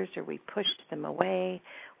others or we push them away,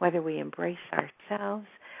 whether we embrace ourselves,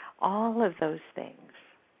 all of those things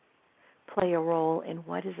play a role in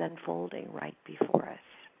what is unfolding right before us.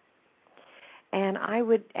 And I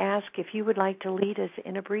would ask if you would like to lead us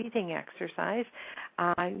in a breathing exercise.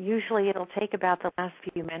 Usually it'll take about the last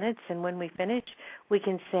few minutes, and when we finish, we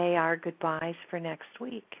can say our goodbyes for next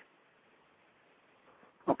week.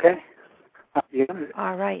 Okay. Yeah.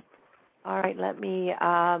 All right. Let me,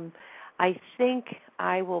 I think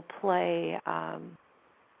I will play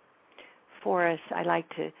for us.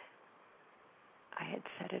 I had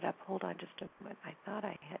set it up. Hold on just a moment. I thought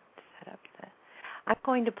I had set up I'm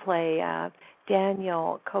going to play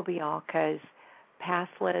Daniel Kobialka's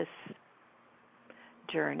Pathless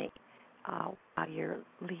Journey while you're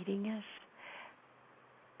leading us.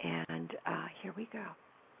 And here we go.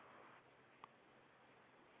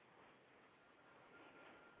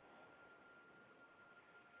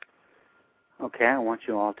 Okay, I want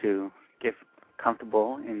you all to get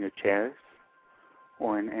comfortable in your chairs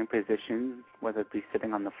or in any position, whether it be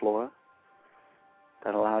sitting on the floor,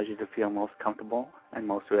 that allows you to feel most comfortable and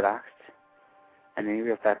most relaxed, and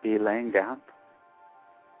even if that be laying down.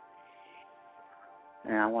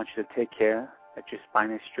 And I want you to take care that your spine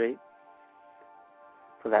is straight,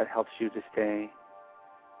 so that helps you to stay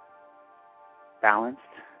balanced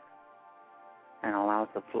and allows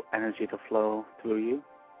the energy to flow through you.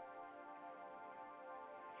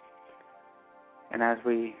 And as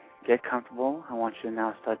we get comfortable, I want you to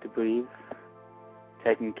now start to breathe,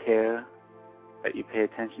 taking care that you pay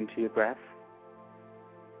attention to your breath,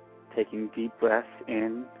 taking deep breaths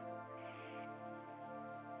in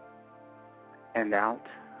and out,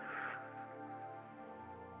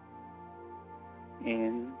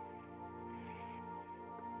 in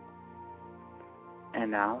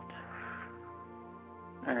and out.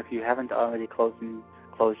 And if you haven't already closed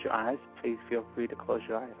your eyes, please feel free to close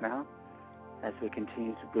your eyes now as we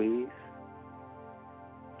continue to breathe,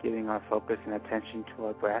 giving our focus and attention to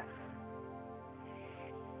our breath.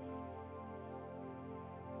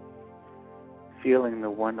 Feeling the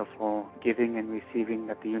wonderful giving and receiving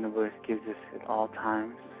that the universe gives us at all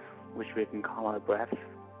times, which we can call our breath,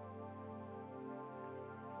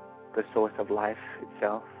 the source of life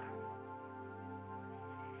itself.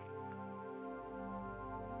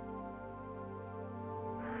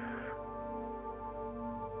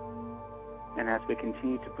 And as we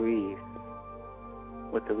continue to breathe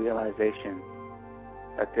with the realization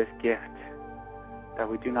that this gift that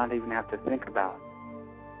we do not even have to think about,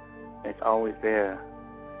 it's always there,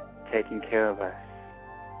 taking care of us,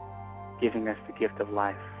 giving us the gift of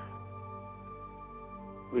life,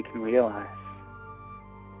 we can realize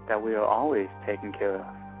that we are always taken care of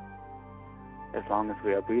as long as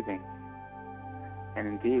we are breathing. And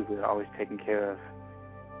indeed, we are always taken care of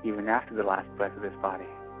even after the last breath of this body,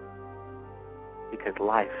 because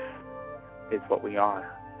life is what we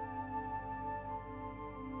are.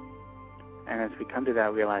 And as we come to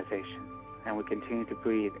that realization, and we continue to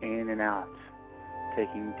breathe in and out,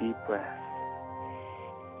 taking deep breaths,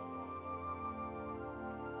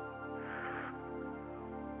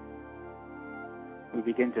 we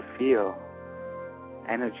begin to feel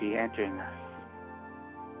energy entering us,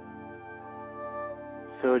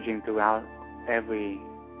 surging throughout every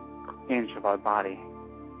inch of our body,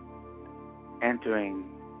 entering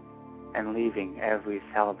and leaving every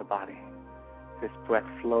cell of the body. This breath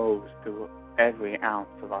flows through every ounce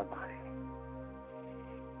of our body.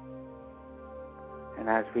 And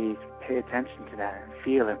as we pay attention to that and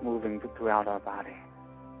feel it moving throughout our body,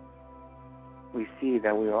 we see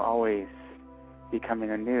that we are always becoming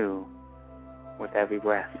anew with every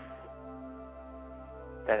breath.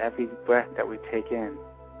 That every breath that we take in,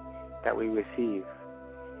 that we receive,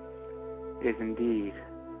 is indeed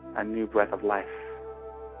a new breath of life.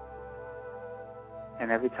 And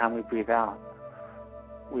every time we breathe out,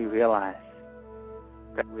 we realize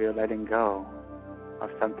that we are letting go of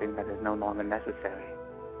something that is no longer necessary.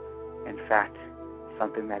 In fact,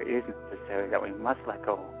 something that is necessary that we must let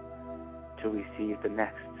go to receive the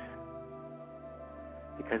next.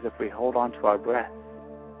 Because if we hold on to our breath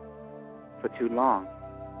for too long,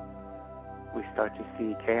 we start to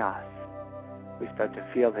see chaos. We start to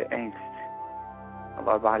feel the angst of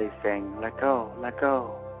our bodies saying, let go, let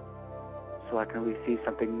go. so I can receive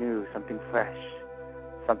something new, something fresh,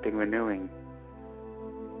 something renewing.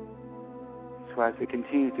 So as we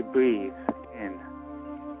continue to breathe in,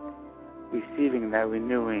 receiving that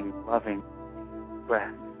renewing, loving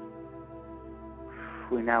breath,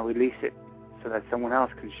 we now release it so that someone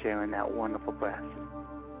else can share in that wonderful breath.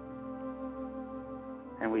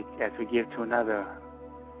 And as we give to another,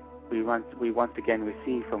 we once again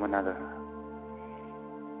receive from another.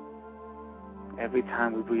 Every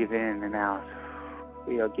time we breathe in and out,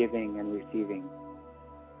 we are giving and receiving.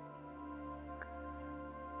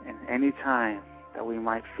 And any time that we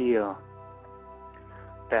might feel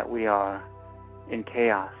that we are in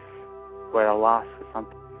chaos, we're at a loss for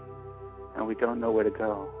something, and we don't know where to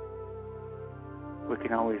go, we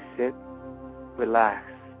can always sit, relax,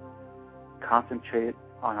 concentrate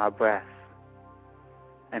on our breath,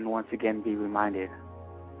 and once again be reminded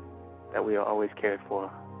that we are always cared for,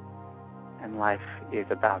 and life is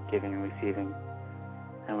about giving and receiving,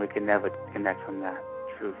 and we can never disconnect from that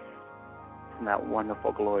truth, from that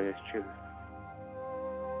wonderful, glorious truth.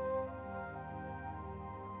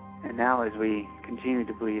 And now as we continue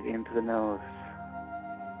to breathe into the nose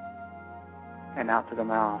and out to the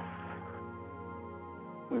mouth,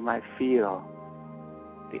 we might feel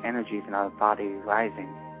the energies in our body rising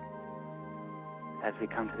as we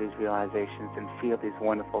come to these realizations and feel these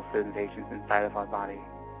wonderful sensations inside of our body.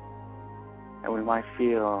 And we might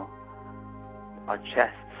feel our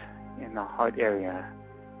chest in the heart area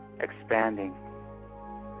expanding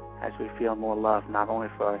as we feel more love, not only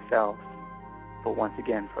for ourselves, but once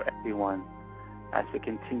again for everyone, as we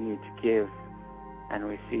continue to give and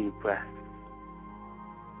receive breath,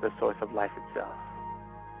 the source of life itself.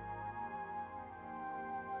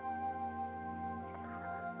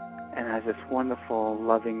 And as this wonderful,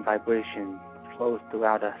 loving vibration flows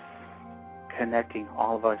throughout us, connecting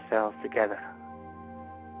all of our cells together,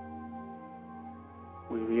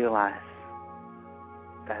 we realize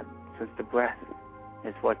that since the breath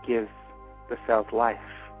is what gives the cells life,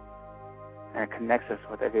 and it connects us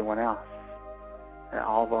with everyone else, and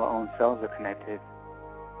all of our own cells are connected,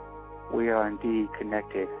 we are indeed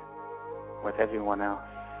connected with everyone else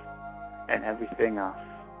and everything else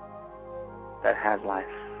that has life.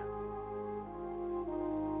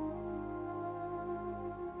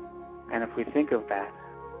 And if we think of that,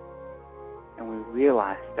 and we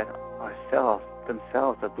realize that our cells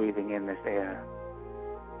themselves are breathing in this air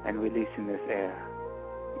and releasing this air,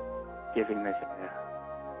 giving this air,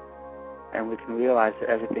 and we can realize that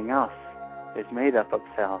everything else is made up of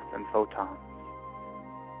cells and photons,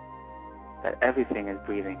 that everything is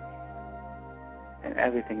breathing, and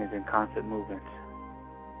everything is in constant movement,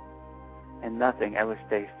 and nothing ever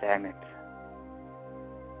stays stagnant.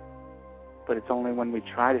 But it's only when we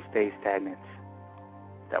try to stay stagnant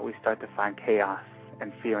that we start to find chaos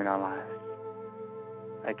and fear in our lives.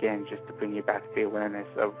 Again, just to bring you back to the awareness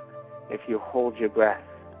of if you hold your breath,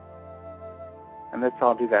 and let's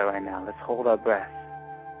all do that right now. Let's hold our breath.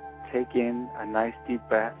 Take in a nice deep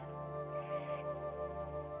breath,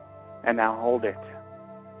 and now hold it.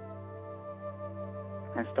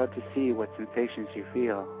 And start to see what sensations you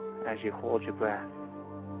feel as you hold your breath.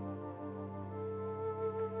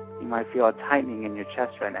 You might feel a tightening in your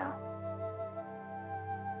chest right now.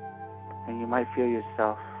 And you might feel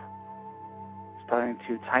yourself starting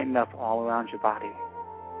to tighten up all around your body.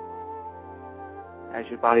 As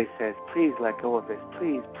your body says, please let go of this.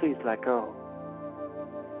 Please, please let go.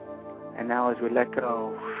 And now as we let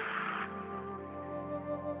go,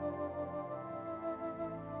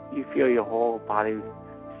 you feel your whole body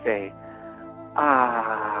say,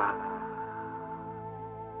 ah,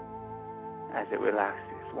 as it relaxes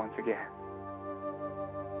once again.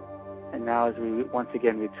 And now as we once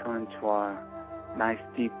again return to our nice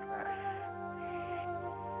deep breath,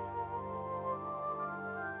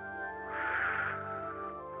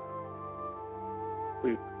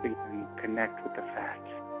 we can connect with the fact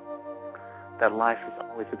that life is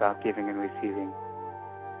always about giving and receiving.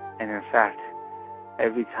 And in fact,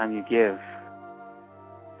 every time you give,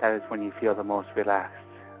 that is when you feel the most relaxed.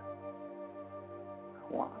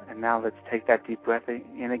 And now let's take that deep breath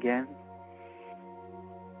in again.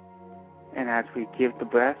 And as we give the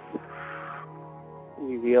breath,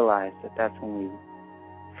 we realize that that's when we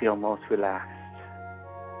feel most relaxed.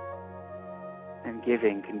 And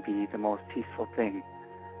giving can be the most peaceful thing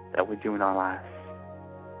that we do in our lives.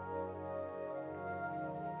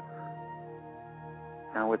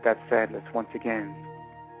 Now with that said, let's once again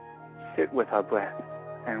sit with our breath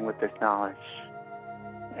and with this knowledge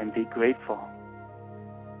and be grateful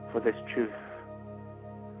for this truth.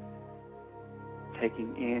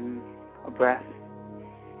 Taking in a breath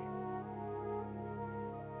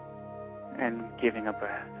and giving a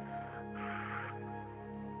breath.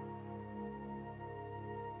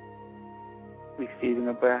 Receiving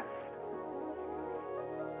a breath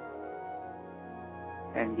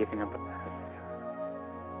and giving a breath.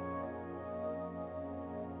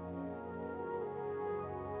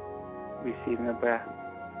 Receiving a breath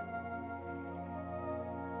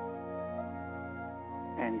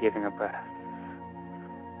and giving a breath.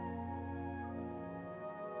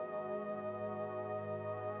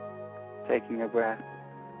 Taking a breath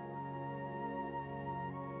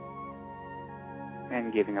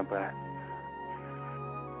and giving a breath.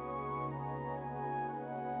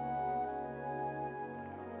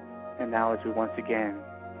 And now as we once again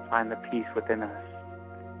find the peace within us,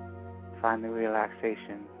 find the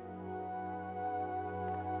relaxation,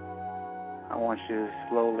 I want you to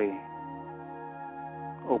slowly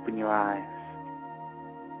open your eyes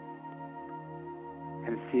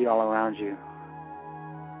and see all around you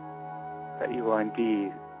that you are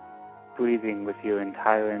indeed breathing with your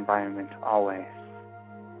entire environment always,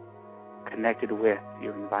 connected with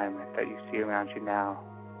your environment that you see around you now,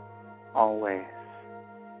 always.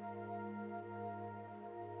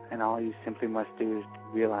 And all you simply must do is to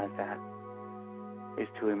realize that, is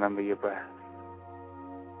to remember your breath.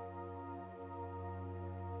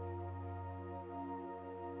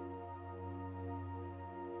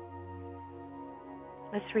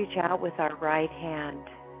 Let's reach out with our right hand.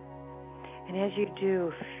 And as you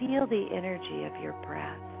do, feel the energy of your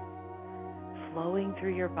breath flowing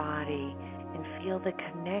through your body, and feel the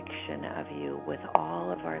connection of you with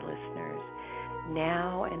all of our listeners,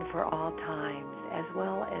 now and for all times, as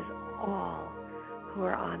well as all who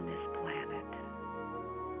are on this planet.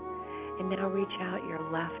 And now reach out your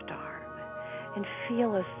left arm and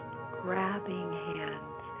feel us grabbing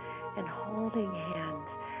hands and holding hands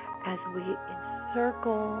as we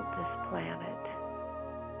encircle this planet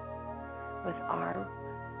with our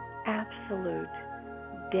absolute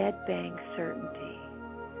dead bang certainty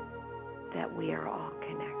that we are all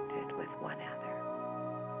connected with one another.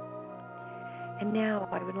 And now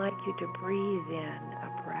I would like you to breathe in a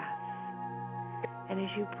breath. And as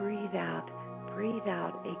you breathe out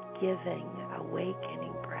a giving,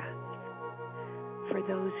 awakening breath for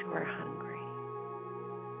those who are hungry.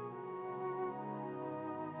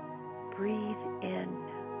 Breathe in,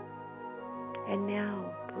 and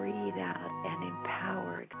now breathe out an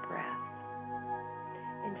empowered breath,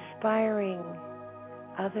 inspiring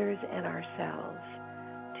others and ourselves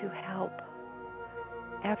to help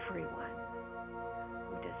everyone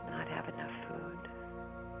who does not have enough food,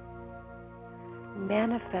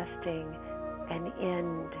 manifesting an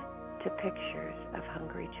end to pictures of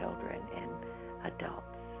hungry children and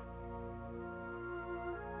adults.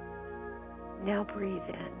 Now breathe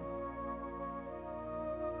in,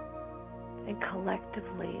 and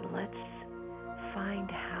collectively let's find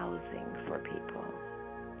housing for people,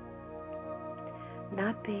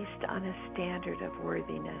 not based on a standard of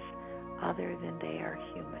worthiness other than they are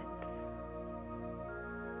humans.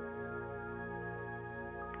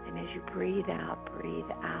 And as you breathe out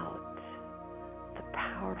the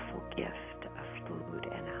powerful gift of food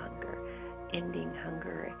and hunger, ending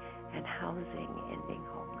hunger and housing, ending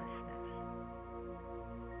homelessness.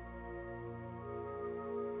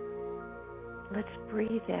 Let's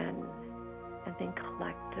breathe in and then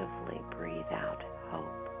collectively breathe out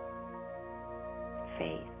hope,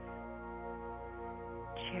 faith,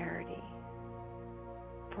 charity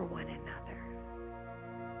for one another.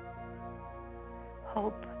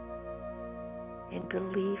 Hope and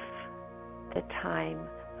belief the time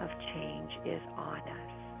of change is on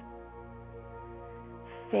us.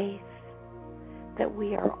 Faith that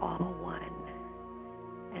we are all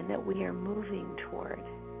one and that we are moving toward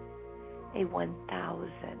a 1,000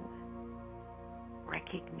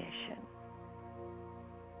 recognition.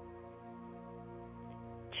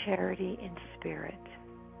 Charity in spirit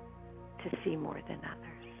to see more than others.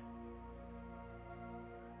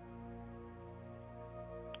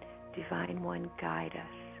 Divine One, guide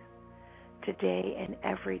us today and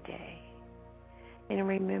every day in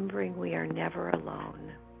remembering we are never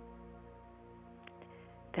alone,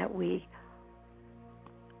 that we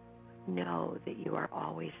know that you are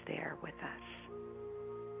always there with us.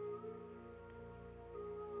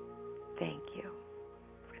 Thank you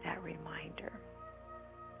for that reminder.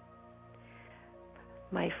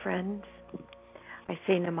 My friends, I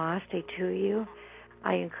say namaste to you.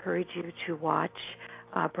 I encourage you to watch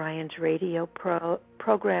Brian's radio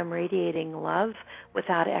program, Radiating Love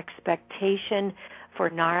Without Expectation, for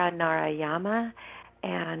Nara Narayama,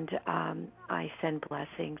 and I send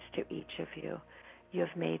blessings to each of you. You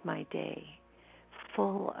have made my day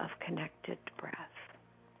full of connected breath.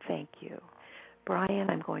 Thank you. Brian,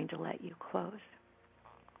 I'm going to let you close.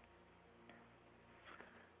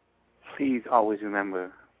 Please always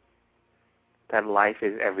remember that life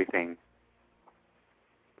is everything,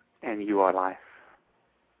 and you are life.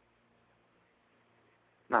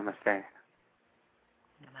 Namaste. Namaste.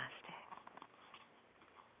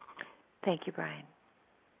 Thank you, Brian.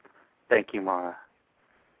 Thank you, Mara.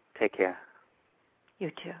 Take care.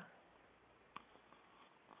 You too.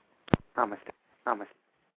 Namaste. Namaste.